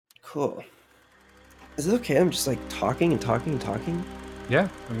Cool. Is it okay? I'm just like talking and talking and talking. Yeah,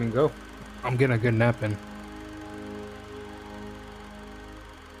 I mean, go. I'm getting a good nap in.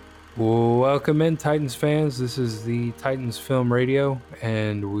 Welcome in, Titans fans. This is the Titans Film Radio,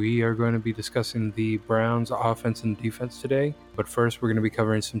 and we are going to be discussing the Browns' offense and defense today. But first, we're going to be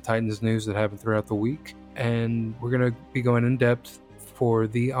covering some Titans news that happened throughout the week, and we're going to be going in depth for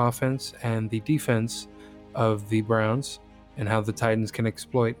the offense and the defense of the Browns and how the Titans can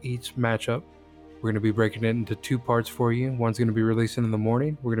exploit each matchup. We're going to be breaking it into two parts for you. One's going to be releasing in the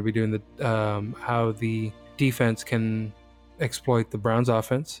morning. We're going to be doing the how the defense can exploit the Browns'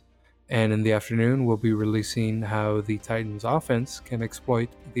 offense. And in the afternoon, we'll be releasing how the Titans' offense can exploit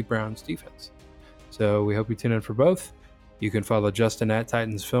the Browns' defense. So we hope you tune in for both. You can follow Justin at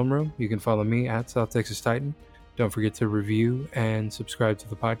Titans Film Room. You can follow me at South Texas Titan. Don't forget to review and subscribe to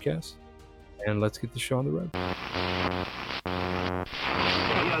the podcast. And let's get the show on the road.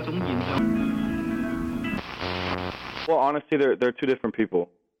 Well, honestly, they're two different people,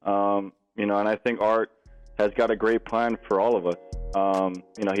 and I think Art has got a great plan for all of us.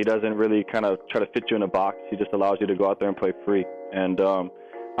 He doesn't really kind of try to fit you in a box. He just allows you to go out there and play free. And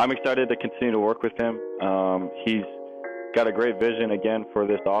I'm excited to continue to work with him. He's got a great vision, again, for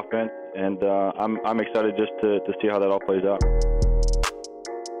this offense, and I'm excited just to see how that all plays out.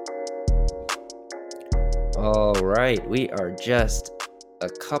 All right, we are just a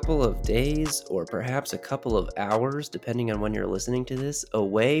couple of days or perhaps a couple of hours, depending on when you're listening to this,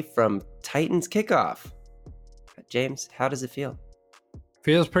 away from Titans kickoff. James, how does it feel?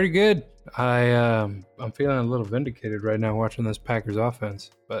 Feels pretty good. I'm feeling a little vindicated right now watching this Packers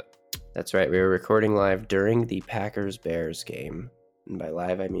offense. But that's right. We are recording live during the Packers-Bears game. And by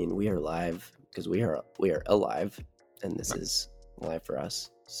live, I mean we are live because we are alive, and this is live for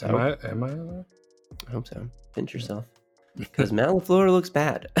us. So am I alive? I hope so. Pinch yourself. Because Matt LaFleur looks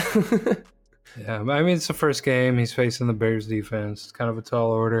bad. Yeah, I mean, it's the first game. He's facing the Bears defense. It's kind of a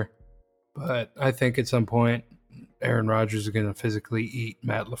tall order. But I think at some point, Aaron Rodgers is going to physically eat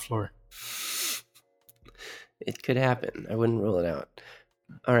Matt LaFleur. It could happen. I wouldn't rule it out.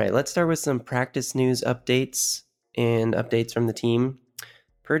 All right, let's start with some practice news updates and updates from the team.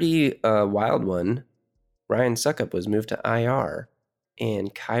 Pretty wild one. Ryan Succop was moved to IR.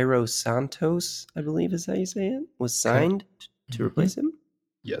 And Cairo Santos, I believe is how you say it, was signed to replace him?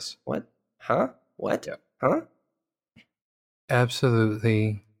 Yes. What? Huh? What? Yeah. Huh?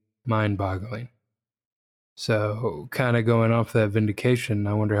 Absolutely mind-boggling. So, kind of going off that vindication,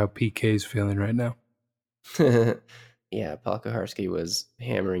 I wonder how PK's feeling right now. Yeah, Paul Kuharsky was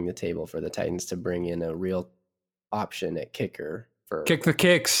hammering the table for the Titans to bring in a real option at kicker. For Kick the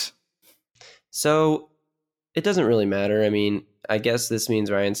kicks! So, it doesn't really matter. I mean, I guess this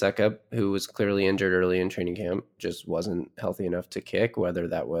means Ryan Succop, who was clearly injured early in training camp, just wasn't healthy enough to kick, whether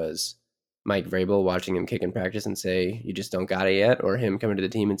that was Mike Vrabel watching him kick in practice and say, you just don't got it yet, or him coming to the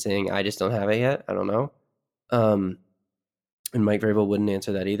team and saying, I just don't have it yet. I don't know. And Mike Vrabel wouldn't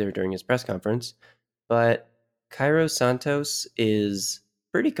answer that either during his press conference. But Cairo Santos is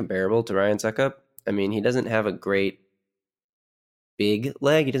pretty comparable to Ryan Succop. I mean, he doesn't have a great big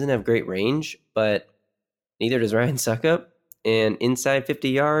leg. He doesn't have great range, but neither does Ryan Succop. And inside 50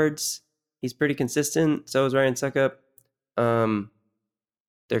 yards, he's pretty consistent. So is Ryan Succop.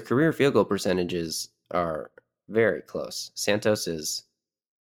 Their career field goal percentages are very close. Santos is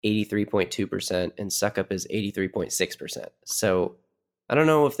 83.2% and Succop is 83.6%. So I don't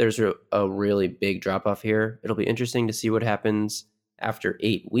know if there's a really big drop-off here. It'll be interesting to see what happens after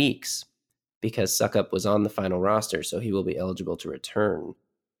 8 weeks because Succop was on the final roster, so he will be eligible to return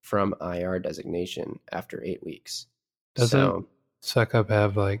from IR designation after 8 weeks. Doesn't Succop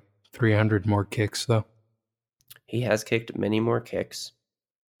have like 300 more kicks, though? He has kicked many more kicks.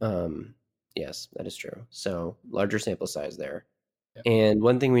 Yes, that is true. So larger sample size there. Yeah. And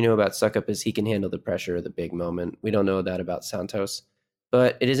one thing we know about Succop is he can handle the pressure of the big moment. We don't know that about Santos.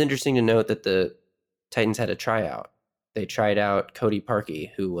 But it is interesting to note that the Titans had a tryout. They tried out Cody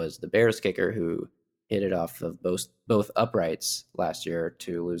Parkey, who was the Bears kicker who hit it off of both uprights last year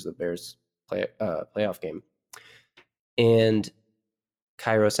to lose the Bears playoff game. And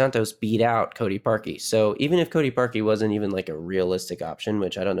Cairo Santos beat out Cody Parkey. So even if Cody Parkey wasn't even like a realistic option,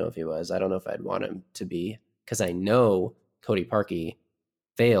 which I don't know if he was, I don't know if I'd want him to be, because I know Cody Parkey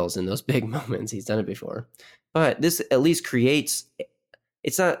fails in those big moments. He's done it before. But this at least creates,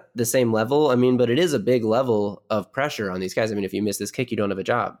 it's not the same level, I mean, but it is a big level of pressure on these guys. I mean, if you miss this kick, you don't have a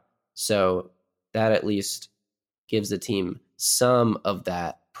job. So that at least gives the team some of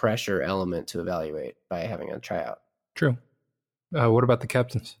that pressure element to evaluate by having a tryout. True. What about the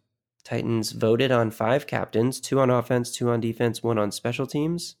captains? Titans voted on 5 captains, 2 on offense, 2 on defense, 1 on special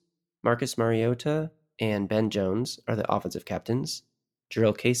teams. Marcus Mariota and Ben Jones are the offensive captains.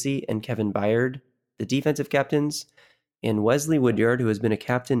 Jarrell Casey and Kevin Byard, the defensive captains. And Wesley Woodyard, who has been a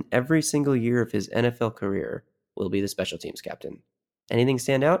captain every single year of his NFL career, will be the special teams captain. Anything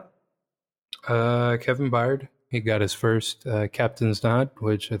stand out? Kevin Byard, he got his first captain's nod,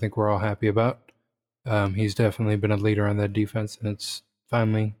 which I think we're all happy about. He's definitely been a leader on that defense, and it's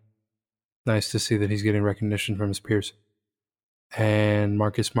finally nice to see that he's getting recognition from his peers. And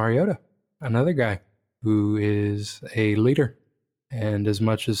Marcus Mariota, another guy who is a leader. And as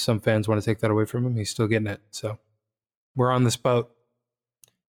much as some fans want to take that away from him, he's still getting it. So we're on this boat.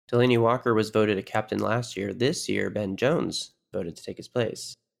 Delaney Walker was voted a captain last year. This year, Ben Jones voted to take his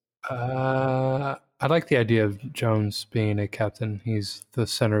place. I like the idea of Jones being a captain. He's the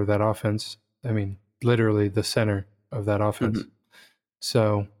center of that offense. I mean, literally the center of that offense. Mm-hmm.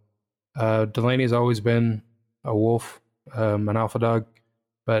 So Delaney's always been a wolf, an alpha dog,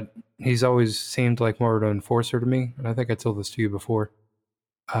 but he's always seemed like more of an enforcer to me. And I think I told this to you before.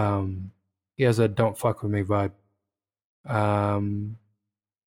 He has a don't fuck with me vibe. I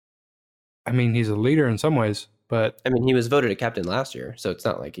mean, he's a leader in some ways, but... I mean, he was voted a captain last year, so it's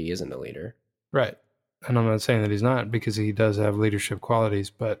not like he isn't a leader. Right. And I'm not saying that he's not, because he does have leadership qualities,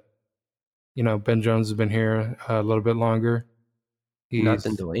 but, you know, Ben Jones has been here a little bit longer. Not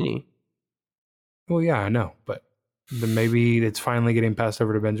than Delaney. Well, yeah, I know, but maybe it's finally getting passed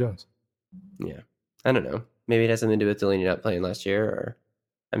over to Ben Jones. Yeah. I don't know. Maybe it has something to do with Delaney not playing last year, or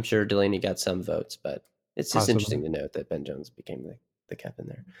I'm sure Delaney got some votes, but it's just interesting to note that Ben Jones became the captain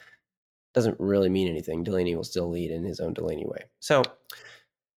there. Doesn't really mean anything. Delaney will still lead in his own Delaney way. So,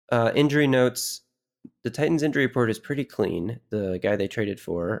 injury notes. The Titans injury report is pretty clean. The guy they traded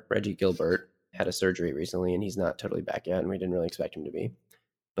for, Reggie Gilbert, had a surgery recently, and he's not totally back yet, and we didn't really expect him to be.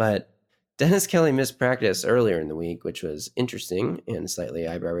 But Dennis Kelly missed practice earlier in the week, which was interesting and slightly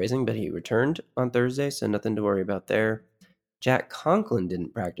eyebrow-raising, but he returned on Thursday, so nothing to worry about there. Jack Conklin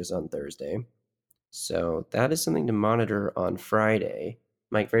didn't practice on Thursday, so that is something to monitor on Friday.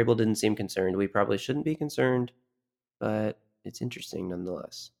 Mike Vrabel didn't seem concerned. We probably shouldn't be concerned, but it's interesting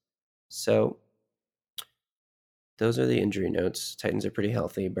nonetheless. So those are the injury notes. Titans are pretty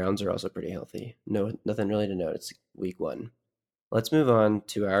healthy. Browns are also pretty healthy. No, nothing really to note. It's week 1. Let's move on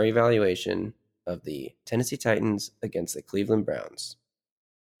to our evaluation of the Tennessee Titans against the Cleveland Browns.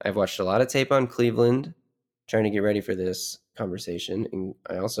 I've watched a lot of tape on Cleveland, trying to get ready for this conversation, and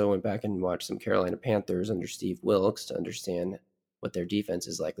I also went back and watched some Carolina Panthers under Steve Wilks to understand what their defense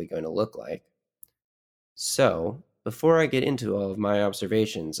is likely going to look like. So, before I get into all of my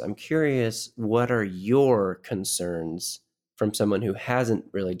observations, I'm curious, what are your concerns from someone who hasn't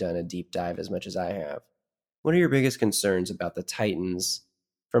really done a deep dive as much as I have? What are your biggest concerns about the Titans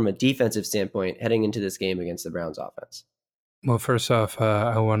from a defensive standpoint heading into this game against the Browns offense? Well, first off,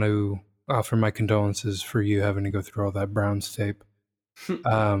 I want to offer my condolences for you having to go through all that Browns tape.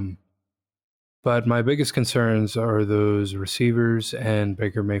 But my biggest concerns are those receivers and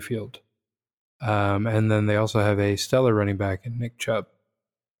Baker Mayfield. And then they also have a stellar running back in Nick Chubb.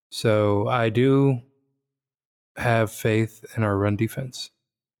 So I do have faith in our run defense.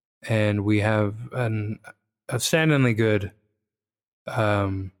 And we have an outstandingly good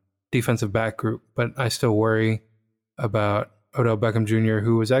defensive back group. But I still worry about Odell Beckham Jr.,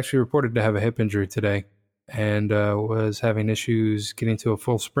 who was actually reported to have a hip injury today and was having issues getting to a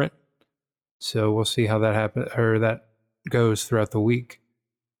full sprint. So we'll see how that happens or that goes throughout the week.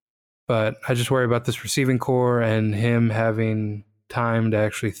 But I just worry about this receiving core and him having time to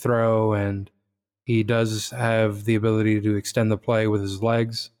actually throw, and he does have the ability to extend the play with his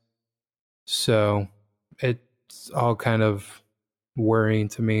legs. So it's all kind of worrying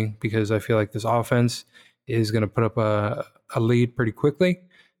to me because I feel like this offense is going to put up a lead pretty quickly,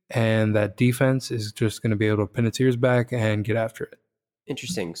 and that defense is just going to be able to pin its ears back and get after it.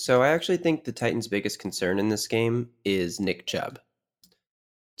 Interesting. So I actually think the Titans' biggest concern in this game is Nick Chubb.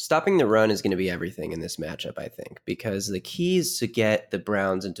 Stopping the run is going to be everything in this matchup, I think, because the key is to get the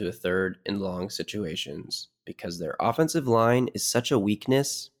Browns into a 3rd and long situations because their offensive line is such a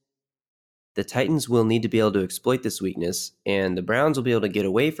weakness. The Titans will need to be able to exploit this weakness, and the Browns will be able to get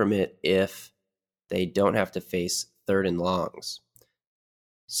away from it if they don't have to face 3rd and longs.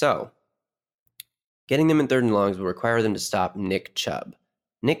 So, getting them in 3rd and longs will require them to stop Nick Chubb.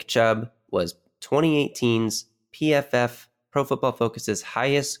 Nick Chubb was 2018's PFF, Pro Football Focus's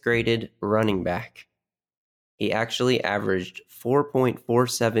highest graded running back. He actually averaged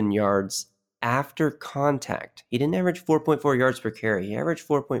 4.47 yards after contact. He didn't average 4.4 yards per carry. He averaged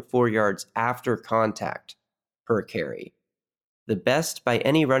 4.4 yards after contact per carry. The best by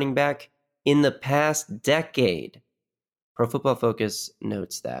any running back in the past decade. Pro Football Focus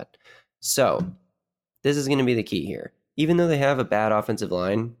notes that. So, this is going to be the key here. Even though they have a bad offensive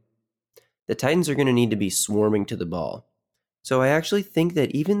line, the Titans are going to need to be swarming to the ball. So I actually think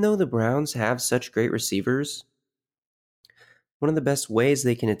that even though the Browns have such great receivers, one of the best ways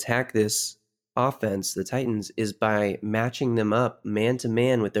they can attack this offense, the Titans, is by matching them up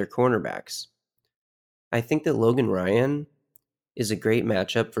man-to-man with their cornerbacks. I think that Logan Ryan is a great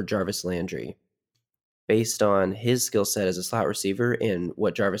matchup for Jarvis Landry based on his skill set as a slot receiver and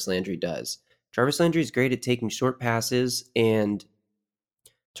what Jarvis Landry does. Jarvis Landry is great at taking short passes and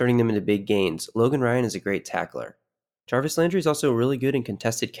turning them into big gains. Logan Ryan is a great tackler. Jarvis Landry is also really good in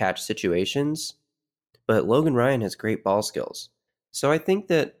contested catch situations, but Logan Ryan has great ball skills. So I think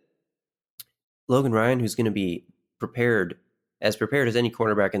that Logan Ryan, who's going to be prepared as any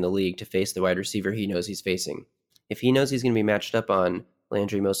cornerback in the league to face the wide receiver he knows he's facing. If he knows he's going to be matched up on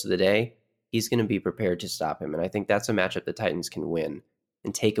Landry most of the day, he's going to be prepared to stop him. And I think that's a matchup the Titans can win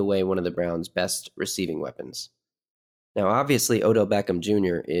and take away one of the Browns' best receiving weapons. Now, obviously, Odell Beckham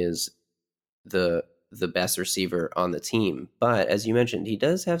Jr. is the best receiver on the team. But as you mentioned, he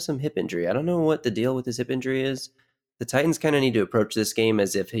does have some hip injury. I don't know what the deal with his hip injury is. The Titans kind of need to approach this game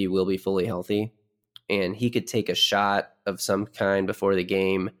as if he will be fully healthy. And he could take a shot of some kind before the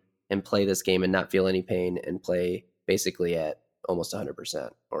game and play this game and not feel any pain and play basically at almost 100%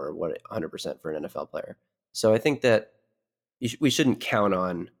 or 100% for an NFL player. So I think that we shouldn't count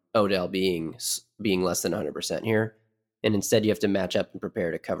on Odell being less than 100% here. And instead, you have to match up and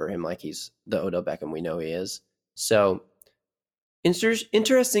prepare to cover him like he's the Odell Beckham we know he is. So,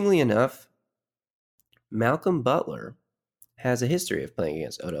 interestingly enough, Malcolm Butler has a history of playing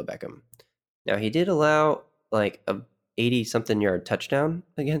against Odell Beckham. Now, he did allow like a 80-something yard touchdown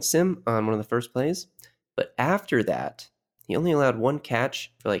against him on one of the first plays. But after that, he only allowed one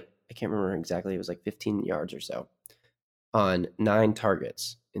catch for I can't remember exactly, it was like 15 yards or so on 9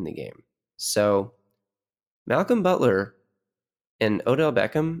 targets in the game. So, Malcolm Butler and Odell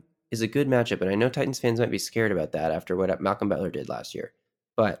Beckham is a good matchup, and I know Titans fans might be scared about that after what Malcolm Butler did last year.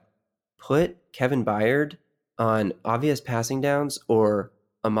 But put Kevin Byard on obvious passing downs or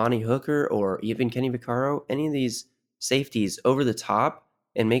Amani Hooker or even Kenny Vaccaro, any of these safeties over the top,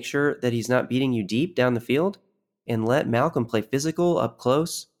 and make sure that he's not beating you deep down the field, and let Malcolm play physical up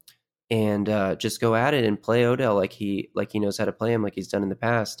close and just go at it and play Odell like he knows how to play him like he's done in the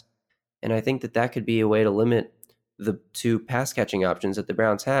past. And I think that could be a way to limit the 2 pass catching options that the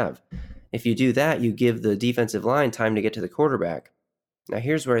Browns have. If you do that, you give the defensive line time to get to the quarterback. Now,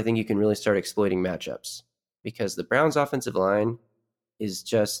 here's where I think you can really start exploiting matchups, because the Browns' offensive line is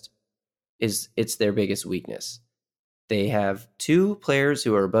it's their biggest weakness. They have 2 players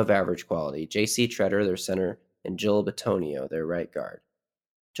who are above average quality: J.C. Tretter, their center, and Joel Bitonio, their right guard.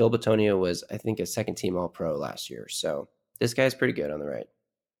 Joel Bitonio was, I think, a second-team All-Pro last year, so this guy's pretty good on the right.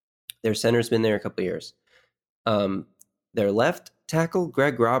 Their center's been there a couple of years. Their left tackle,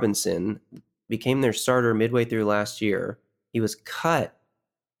 Greg Robinson, became their starter midway through last year. He was cut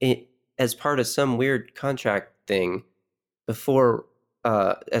as part of some weird contract thing before,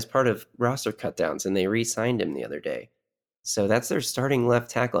 as part of roster cutdowns, and they re-signed him the other day. So that's their starting left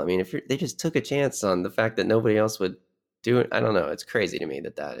tackle. I mean, if they just took a chance on the fact that nobody else would do it, I don't know. It's crazy to me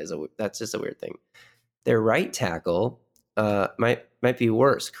that's just a weird thing. Their right tackle might be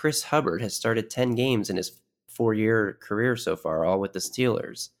worse. Chris Hubbard has started 10 games in his 4-year career so far, all with the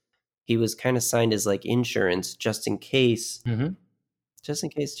Steelers. He was kind of signed as insurance just in case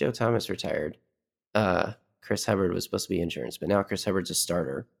Joe Thomas retired. Chris Hubbard was supposed to be insurance, but now Chris Hubbard's a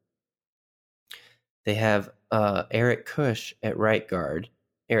starter. They have Eric Kush at right guard.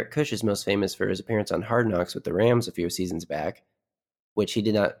 Eric Kush is most famous for his appearance on Hard Knocks with the Rams a few seasons back, which he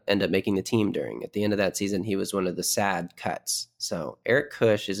did not end up making the team during. At the end of that season, he was one of the sad cuts. So Eric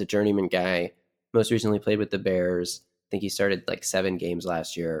Kush is a journeyman guy, most recently played with the Bears. I think he started 7 games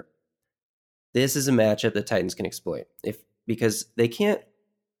last year. This is a matchup that Titans can exploit because they can't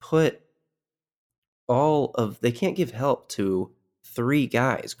give help to 3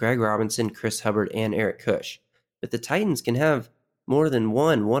 guys: Greg Robinson, Chris Hubbard, and Eric Kush. But the Titans can have more than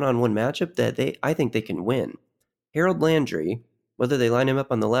one-on-one matchup that I think they can win. Harold Landry, whether they line him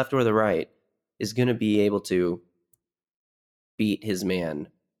up on the left or the right, is going to be able to beat his man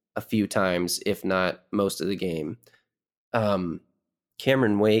a few times, if not most of the game.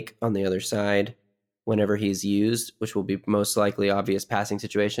 Cameron Wake on the other side, whenever he's used, which will be most likely obvious passing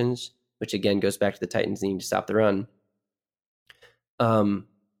situations, which again goes back to the Titans needing to stop the run,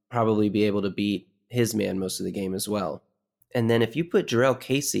 probably be able to beat his man most of the game as well. And then if you put Jarrell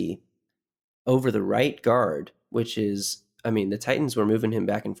Casey over the right guard, which is I mean, the Titans were moving him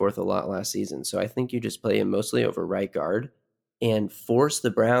back and forth a lot last season. So I think you just play him mostly over right guard and force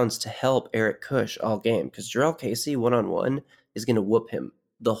the Browns to help Eric Kush all game, because Jarrell Casey one-on-one is going to whoop him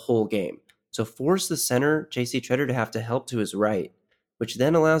the whole game. So force the center, J.C. Treader, to have to help to his right, which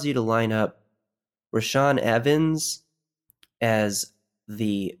then allows you to line up Rashaan Evans as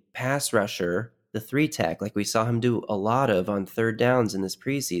the pass rusher, the 3-tech, like we saw him do a lot of on third downs in this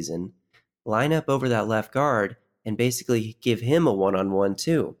preseason, line up over that left guard and basically give him a one-on-one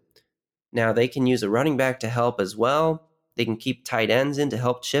too. Now, they can use a running back to help as well. They can keep tight ends in to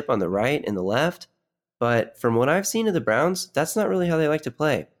help chip on the right and the left. But from what I've seen of the Browns, that's not really how they like to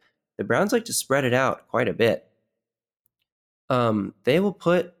play. The Browns like to spread it out quite a bit. They will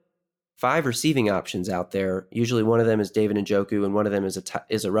put 5 receiving options out there. Usually one of them is David Njoku, and one of them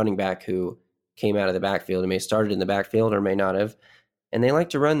is a running back who came out of the backfield and may have started in the backfield or may not have. And they like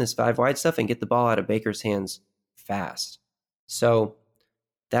to run this 5 wide stuff and get the ball out of Baker's hands fast. So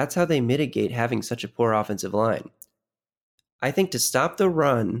that's how they mitigate having such a poor offensive line. I think to stop the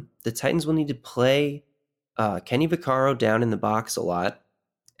run, the Titans will need to play Kenny Vaccaro down in the box a lot,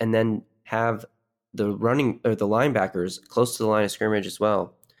 and then have the linebackers close to the line of scrimmage as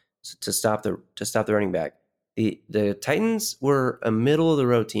well, to stop the running back. The Titans were a middle of the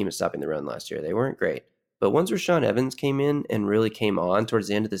road team at stopping the run last year. They weren't great, but once Rashaan Evans came in and really came on towards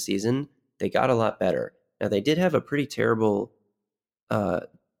the end of the season, they got a lot better. Now they did have a pretty terrible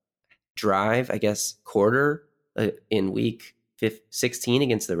drive, I guess, quarter in week 16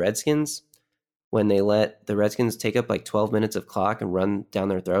 against the Redskins, when they let the Redskins take up like 12 minutes of clock and run down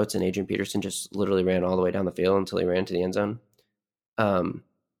their throats, and Adrian Peterson just literally ran all the way down the field until he ran to the end zone.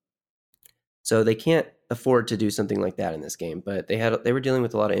 So they can't afford to do something like that in this game, but they were dealing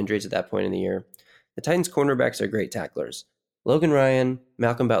with a lot of injuries at that point in the year. The Titans cornerbacks are great tacklers. Logan Ryan,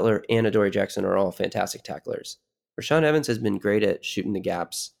 Malcolm Butler, and Adoree Jackson are all fantastic tacklers. Rashaan Evans has been great at shooting the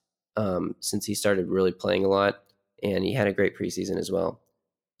gaps since he started really playing a lot, and he had a great preseason as well.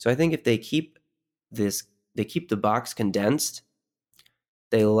 So I think if they keep the box condensed,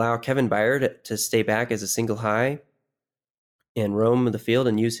 they allow Kevin Byard to stay back as a single high and roam the field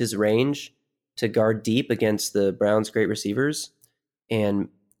and use his range to guard deep against the Browns' great receivers, and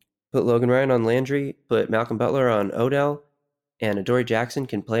put Logan Ryan on Landry, put Malcolm Butler on Odell, and Adoree Jackson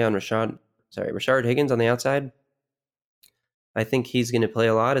can play on Rashard Higgins on the outside. I think he's going to play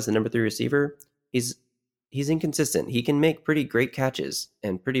a lot as the number 3 receiver. He's inconsistent. He can make pretty great catches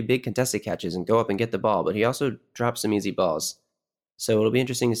and pretty big contested catches and go up and get the ball, but he also drops some easy balls. So it'll be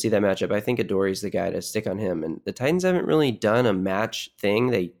interesting to see that matchup. I think Adoree's the guy to stick on him. And the Titans haven't really done a match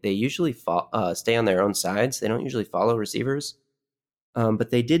thing. They usually stay on their own sides. They don't usually follow receivers. But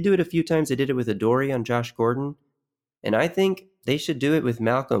they did do it a few times. They did it with Adoree on Josh Gordon. And I think they should do it with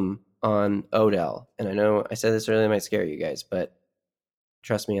Malcolm on Odell. And I know I said this earlier, it might scare you guys, but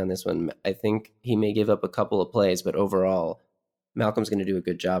trust me on this one. I think he may give up a couple of plays, but overall, Malcolm's going to do a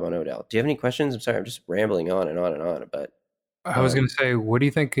good job on Odell. Do you have any questions? I'm sorry, I'm just rambling on and on and on. But I was going to say, what do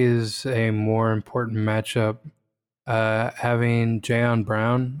you think is a more important matchup, having Jayon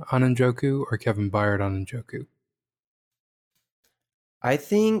Brown on Njoku or Kevin Byard on Njoku? I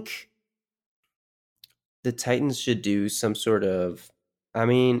think the Titans should do some sort of, they're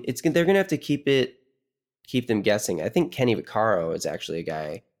going to have to keep them guessing. I think Kenny Vaccaro is actually a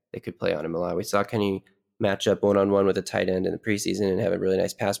guy that could play on him a lot. We saw Kenny match up one-on-one with a tight end in the preseason and have a really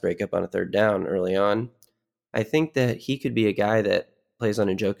nice pass breakup on a third down early on. I think that he could be a guy that plays on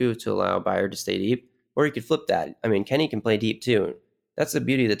Njoku to allow Byard to stay deep, or he could flip that. I mean, Kenny can play deep too. That's the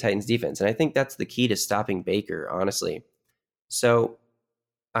beauty of the Titans defense, and I think that's the key to stopping Baker, honestly. So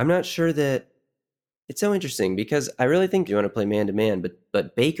I'm not sure that it's so interesting, because I really think you want to play man-to-man,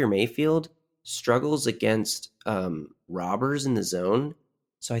 but Baker Mayfield struggles against robbers in the zone.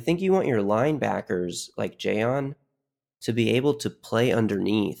 So I think you want your linebackers like Jayon to be able to play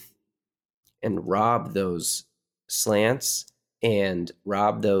underneath and rob those slants and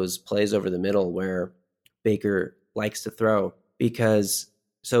rob those plays over the middle where Baker likes to throw. Because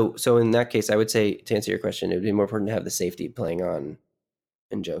so in that case, I would say, to answer your question, it would be more important to have the safety playing on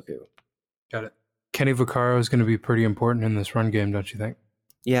Njoku. Got it. Kenny Vaccaro is going to be pretty important in this run game, don't you think?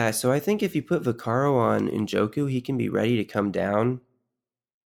 Yeah, so I think if you put Vaccaro on Njoku, he can be ready to come down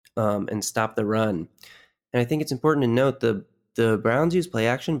and stop the run. And I think it's important to note the Browns use play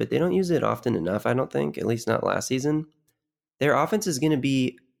action, but they don't use it often enough, I don't think, at least not last season. Their offense is going to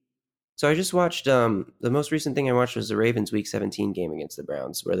be... So I just watched... the most recent thing I watched was the Ravens Week 17 game against the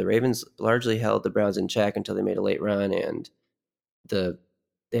Browns, where the Ravens largely held the Browns in check until they made a late run, and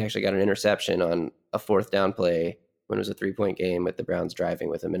they actually got an interception on a 4th down play when it was a 3-point game with the Browns driving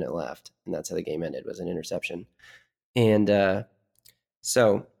with a minute left. And that's how the game ended, was an interception. And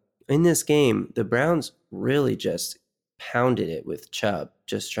so in this game, the Browns really just pounded it with Chubb,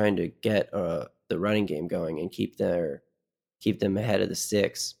 just trying to get the running game going and keep them ahead of the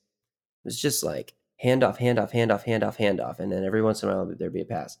sticks. It was just like handoff, handoff, handoff, handoff, handoff, and then every once in a while there'd be a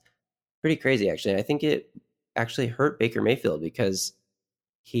pass. Pretty crazy, actually. I think it actually hurt Baker Mayfield because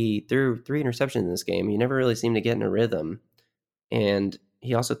he threw 3 interceptions in this game. He never really seemed to get in a rhythm, and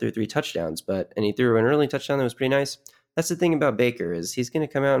he also threw 3 touchdowns. And he threw an early touchdown that was pretty nice. That's the thing about Baker is he's going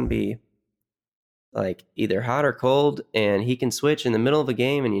to come out and be like either hot or cold, and he can switch in the middle of a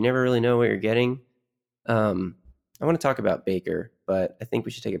game, and you never really know what you're getting. I want to talk about Baker, but I think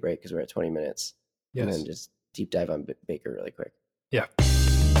we should take a break because we're at 20 minutes. Yes. And then just deep dive on Baker really quick. Yeah.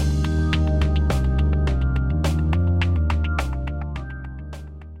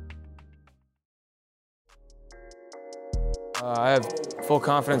 I have full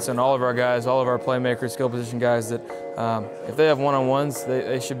confidence in all of our guys, all of our playmakers, skill position guys, that if they have one-on-ones,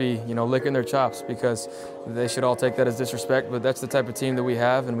 they should be, licking their chops, because they should all take that as disrespect. But that's the type of team that we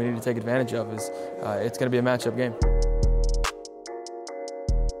have, and we need to take advantage of. It's going to be a matchup game.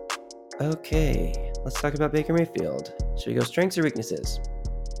 Okay, let's talk about Baker Mayfield. Should we go strengths or weaknesses?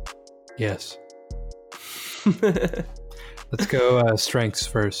 Yes. Let's go strengths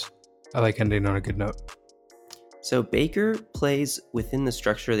first. I like ending on a good note. So Baker plays within the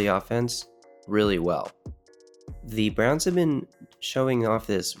structure of the offense really well. The Browns have been showing off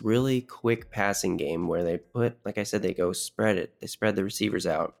this really quick passing game where they put, like I said, they go spread it. They spread the receivers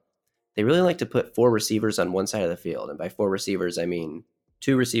out. They really like to put 4 receivers on one side of the field. And by 4 receivers, I mean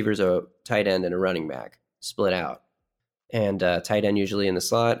 2 receivers, a tight end, and a running back split out. And tight end usually in the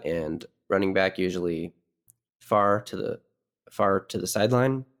slot, and running back usually far to the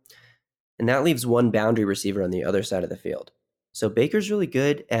sideline. And that leaves 1 boundary receiver on the other side of the field. So Baker's really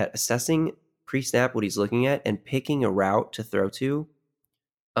good at assessing pre-snap what he's looking at and picking a route to throw to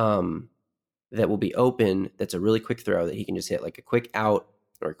that will be open, that's a really quick throw that he can just hit, like a quick out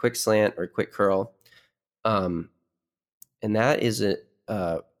or a quick slant or a quick curl. And that is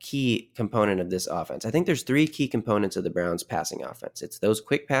a key component of this offense. I think there's 3 key components of the Browns passing offense. It's those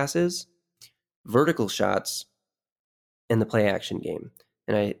quick passes, vertical shots, and the play action game.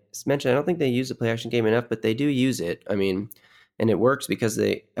 And I mentioned, I don't think they use the play action game enough, but they do use it. I mean, and it works because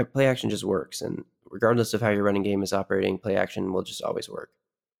play action just works. And regardless of how your running game is operating, play action will just always work.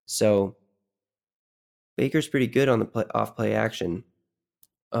 So Baker's pretty good on the off play action.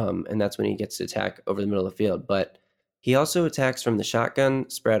 And that's when he gets to attack over the middle of the field. But he also attacks from the shotgun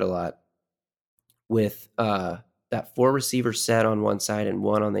spread a lot with that 4 receiver set on one side and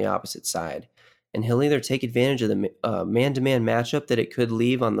 1 on the opposite side. And he'll either take advantage of the man-to-man matchup that it could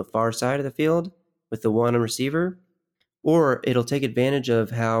leave on the far side of the field with the 1 receiver, or it'll take advantage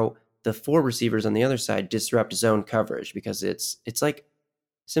of how the 4 receivers on the other side disrupt zone coverage, because it's like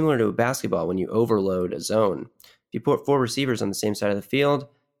similar to a basketball when you overload a zone. If you put 4 receivers on the same side of the field,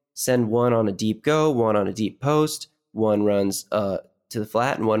 send 1 on a deep go, 1 on a deep post, 1 runs to the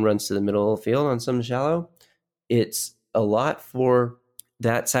flat, and 1 runs to the middle of the field on some shallow, it's a lot for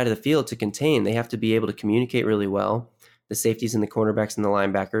that side of the field to contain. They have to be able to communicate really well. The safeties and the cornerbacks and the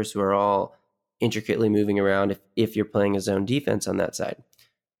linebackers, who are all intricately moving around if you're playing a zone defense on that side.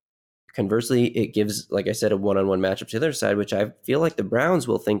 Conversely, it gives, like I said, a one-on-one matchup to the other side, which I feel like the Browns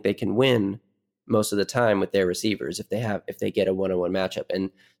will think they can win most of the time with their receivers if they get a one-on-one matchup. And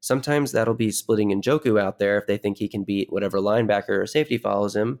sometimes that'll be splitting Njoku out there if they think he can beat whatever linebacker or safety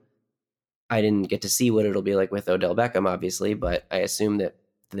follows him. I didn't get to see what it'll be like with Odell Beckham, obviously, but I assume that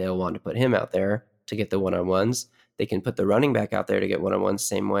they'll want to put him out there to get the one-on-ones. They can put the running back out there to get one-on-ones,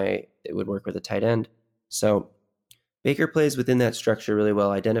 same way it would work with a tight end. So Baker plays within that structure really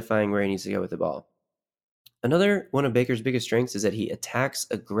well, identifying where he needs to go with the ball. Another one of Baker's biggest strengths is that he attacks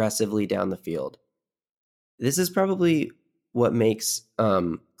aggressively down the field. This is probably what makes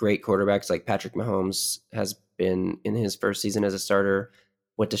great quarterbacks like Patrick Mahomes has been in his first season as a starter,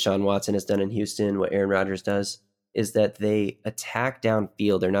 what Deshaun Watson has done in Houston, what Aaron Rodgers does, is that they attack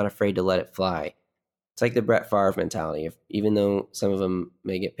downfield. They're not afraid to let it fly. It's like the Brett Favre mentality. Even though some of them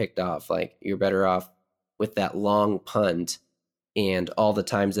may get picked off, like, you're better off with that long punt and all the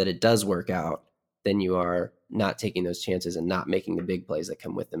times that it does work out than you are not taking those chances and not making the big plays that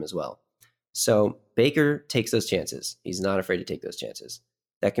come with them as well. So Baker takes those chances. He's not afraid to take those chances.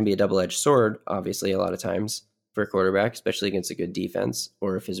 That can be a double-edged sword, obviously, a lot of times for a quarterback, especially against a good defense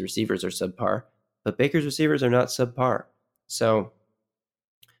or if his receivers are subpar. But Baker's receivers are not subpar. So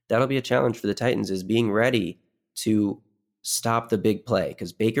that'll be a challenge for the Titans, is being ready to stop the big play,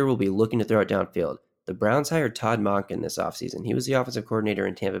 because Baker will be looking to throw it downfield. The Browns hired Todd Monken this offseason. He was the offensive coordinator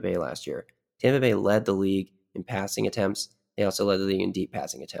in Tampa Bay last year. Tampa Bay led the league in passing attempts. They also led the league in deep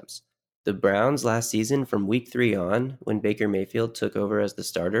passing attempts. The Browns last season, from week 3 on, when Baker Mayfield took over as the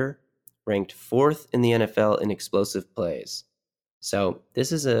starter, ranked 4th in the NFL in explosive plays. So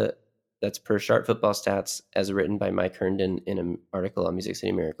this is that's per Sharp Football Stats, as written by Mike Herndon in an article on Music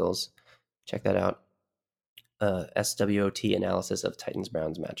City Miracles. Check that out. SWOT analysis of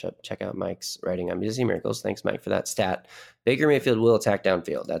Titans-Browns matchup. Check out Mike's writing on Music City Miracles. Thanks, Mike, for that stat. Baker Mayfield will attack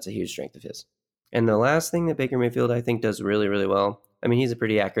downfield. That's a huge strength of his. And the last thing that Baker Mayfield, I think, does really, really well, I mean, he's a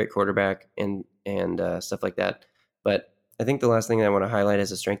pretty accurate quarterback and stuff like that. But I think the last thing that I want to highlight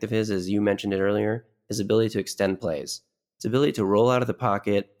as a strength of his, as you mentioned it earlier, his ability to extend plays. His ability to roll out of the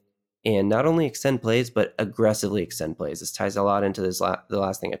pocket and not only extend plays, but aggressively extend plays. This ties a lot into the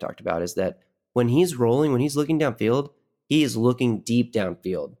last thing I talked about, is that when he's rolling, when he's looking downfield, he is looking deep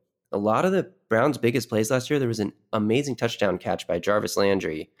downfield. A lot of the Browns' biggest plays last year, there was an amazing touchdown catch by Jarvis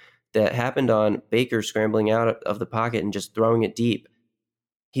Landry that happened on Baker scrambling out of the pocket and just throwing it deep.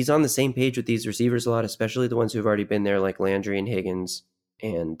 He's on the same page with these receivers a lot, especially the ones who have already been there, like Landry and Higgins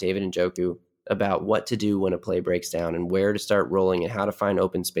and David Njoku, about what to do when a play breaks down and where to start rolling and how to find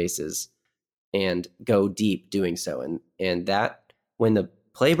open spaces and go deep doing so. And that, when the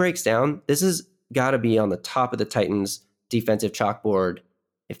play breaks down, this has got to be on the top of the Titans' defensive chalkboard,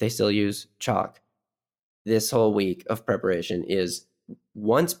 if they still use chalk. This whole week of preparation is,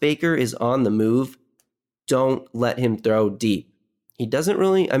 once Baker is on the move, don't let him throw deep. He doesn't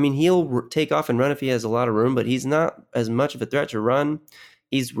really, I mean, he'll take off and run if he has a lot of room, but he's not as much of a threat to run.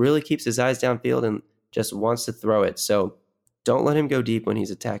 He's really keeps his eyes downfield and just wants to throw it. So don't let him go deep when he's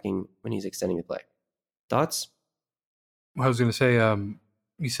attacking, when he's extending the play. Thoughts? I was going to say,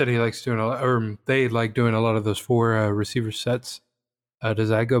 you said he likes doing a lot, or they like doing a lot of those 4 receiver sets. Does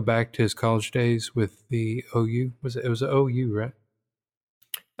that go back to his college days with the OU? It was the OU, right?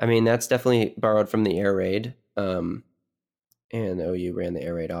 I mean, that's definitely borrowed from the air raid. And OU ran the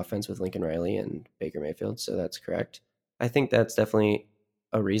air raid offense with Lincoln Riley and Baker Mayfield, so that's correct. I think that's definitely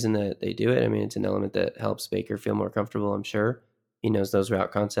a reason that they do it. I mean, it's an element that helps Baker feel more comfortable, I'm sure. He knows those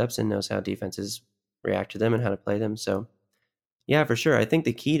route concepts and knows how defenses react to them and how to play them. So, yeah, for sure. I think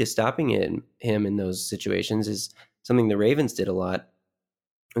the key to stopping him in those situations is something the Ravens did a lot.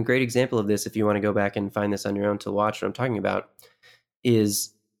 A great example of this, if you want to go back and find this on your own to watch what I'm talking about,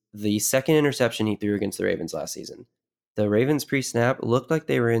 is the second interception he threw against the Ravens last season. The Ravens pre-snap looked like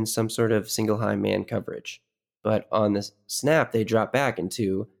they were in some sort of single high man coverage. But on the snap, they dropped back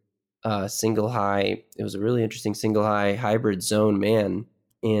into single high. It was a really interesting single high hybrid zone man.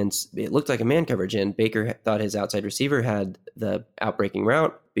 And it looked like a man coverage. And Baker thought his outside receiver had the outbreaking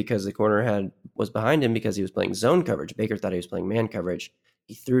route because the corner was behind him because he was playing zone coverage. Baker thought he was playing man coverage.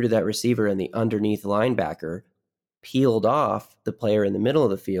 He threw to that receiver, and the underneath linebacker peeled off the player in the middle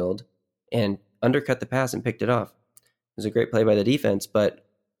of the field and undercut the pass and picked it off. It was a great play by the defense, but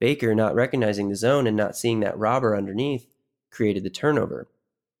Baker, not recognizing the zone and not seeing that robber underneath, created the turnover.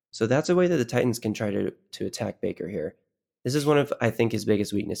 So that's a way that the Titans can try to attack Baker here. This is one of, I think, his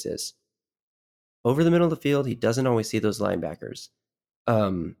biggest weaknesses. Over the middle of the field, he doesn't always see those linebackers.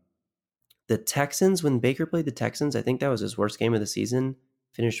 The Texans, when Baker played the Texans, I think that was his worst game of the season.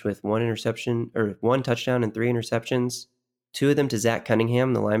 Finished with 1 touchdown and 3 interceptions. 2 of them to Zach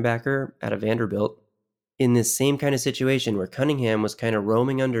Cunningham, the linebacker out of Vanderbilt. In this same kind of situation where Cunningham was kind of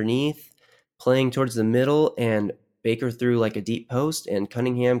roaming underneath, playing towards the middle, and Baker threw like a deep post, and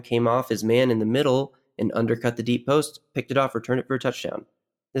Cunningham came off his man in the middle and undercut the deep post, picked it off, returned it for a touchdown.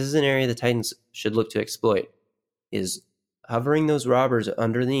 This is an area the Titans should look to exploit, is hovering those robbers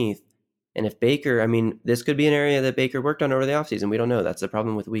underneath. And if Baker, I mean, this could be an area that Baker worked on over the offseason. We don't know. That's the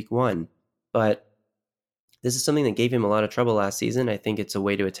problem with week 1. But this is something that gave him a lot of trouble last season. I think it's a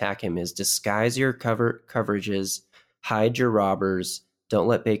way to attack him, is disguise your coverages, hide your robbers, don't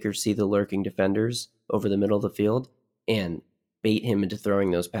let Baker see the lurking defenders over the middle of the field, and bait him into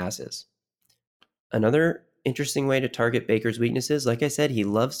throwing those passes. Another interesting way to target Baker's weaknesses, like I said, he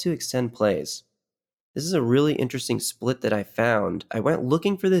loves to extend plays. This is a really interesting split that I found. I went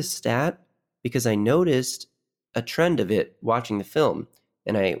looking for this stat because I noticed a trend of it watching the film,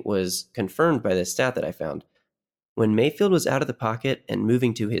 and I was confirmed by this stat that I found. When Mayfield was out of the pocket and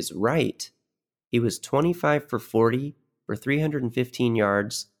moving to his right, he was 25 for 40 for 315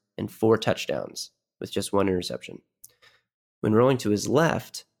 yards and 4 touchdowns with just 1 interception. When rolling to his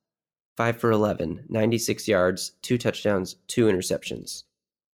left, 5 for 11, 96 yards, 2 touchdowns, 2 interceptions.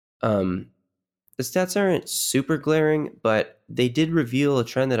 The stats aren't super glaring, but they did reveal a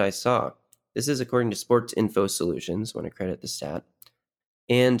trend that I saw. This is according to Sports Info Solutions, when I credit the stat.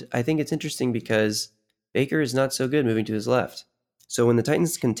 And I think it's interesting because Baker is not so good moving to his left. So when the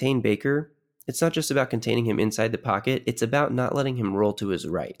Titans contain Baker, it's not just about containing him inside the pocket. It's about not letting him roll to his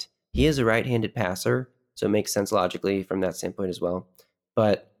right. He is a right-handed passer, so it makes sense logically from that standpoint as well.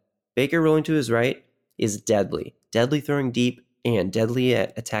 But Baker rolling to his right is deadly. Deadly throwing deep and deadly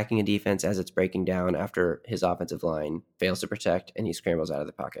at attacking a defense as it's breaking down after his offensive line fails to protect and he scrambles out of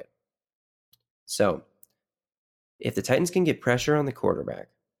the pocket. So, if the Titans can get pressure on the quarterback,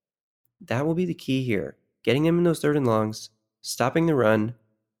 that will be the key here. Getting them in those 3rd and longs, stopping the run,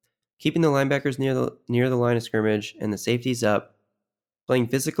 keeping the linebackers near the line of scrimmage and the safeties up, playing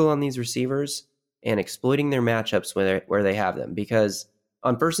physical on these receivers, and exploiting their matchups where they have them. Because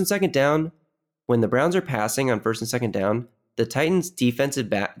on 1st and 2nd down, when the Browns are passing on 1st and 2nd down, the Titans'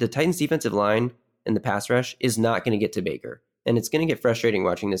 defensive line in the pass rush is not going to get to Baker. And it's going to get frustrating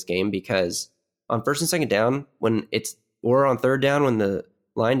watching this game because on 1st and 2nd down, or on 3rd down when the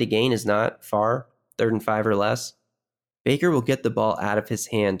line to gain is not far, 3rd and 5 or less, Baker will get the ball out of his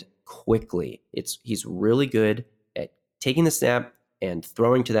hand quickly. He's really good at taking the snap and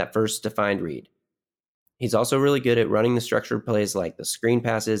throwing to that first defined read. He's also really good at running the structured plays like the screen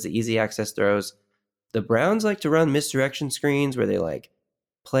passes, the easy access throws. The Browns like to run misdirection screens where they like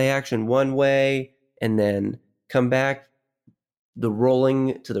play action one way and then come back the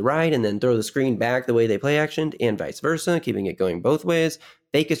rolling to the right and then throw the screen back the way they play action, and vice versa, keeping it going both ways.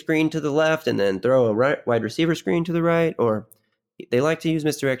 Fake a screen to the left and then throw a wide receiver screen to the right. Or they like to use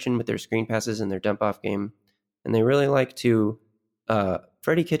misdirection with their screen passes in their dump off game. And they really like to,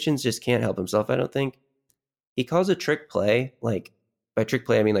 Freddie Kitchens just can't help himself, I don't think. He calls a trick play, like by trick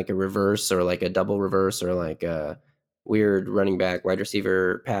play, I mean like a reverse or like a double reverse or like a weird running back wide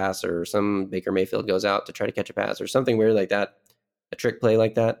receiver pass, or some Baker Mayfield goes out to try to catch a pass or something weird like that. A trick play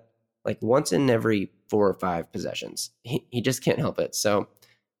like that, like once in every 4 or 5 possessions. He just can't help it. So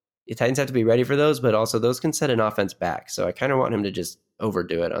the Titans have to be ready for those, but also those can set an offense back. So I kind of want him to just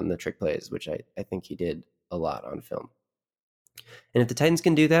overdo it on the trick plays, which I think he did a lot on film. And if the Titans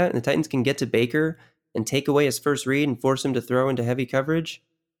can do that, and the Titans can get to Baker and take away his first read and force him to throw into heavy coverage,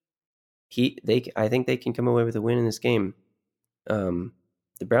 I think they can come away with a win in this game. The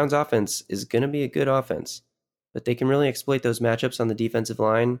Browns offense is going to be a good offense, but they can really exploit those matchups on the defensive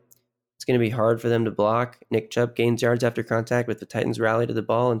line. It's going to be hard for them to block. Nick Chubb gains yards after contact, with the Titans rally to the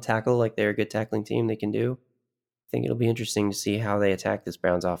ball and tackle like they're a good tackling team they can do. I think it'll be interesting to see how they attack this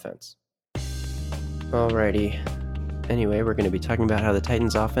Browns offense. Alrighty. Anyway, we're going to be talking about how the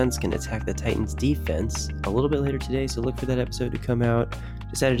Titans offense can attack the Titans defense a little bit later today, so look for that episode to come out.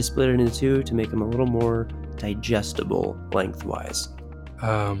 Decided to split it into 2 to make them a little more digestible lengthwise.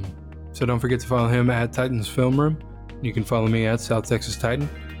 So don't forget to follow him at Titans Film Room. You can follow me at South Texas Titan.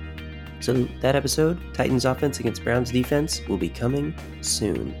 So that episode, Titans offense against Browns defense, will be coming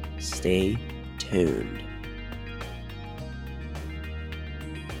soon. Stay tuned.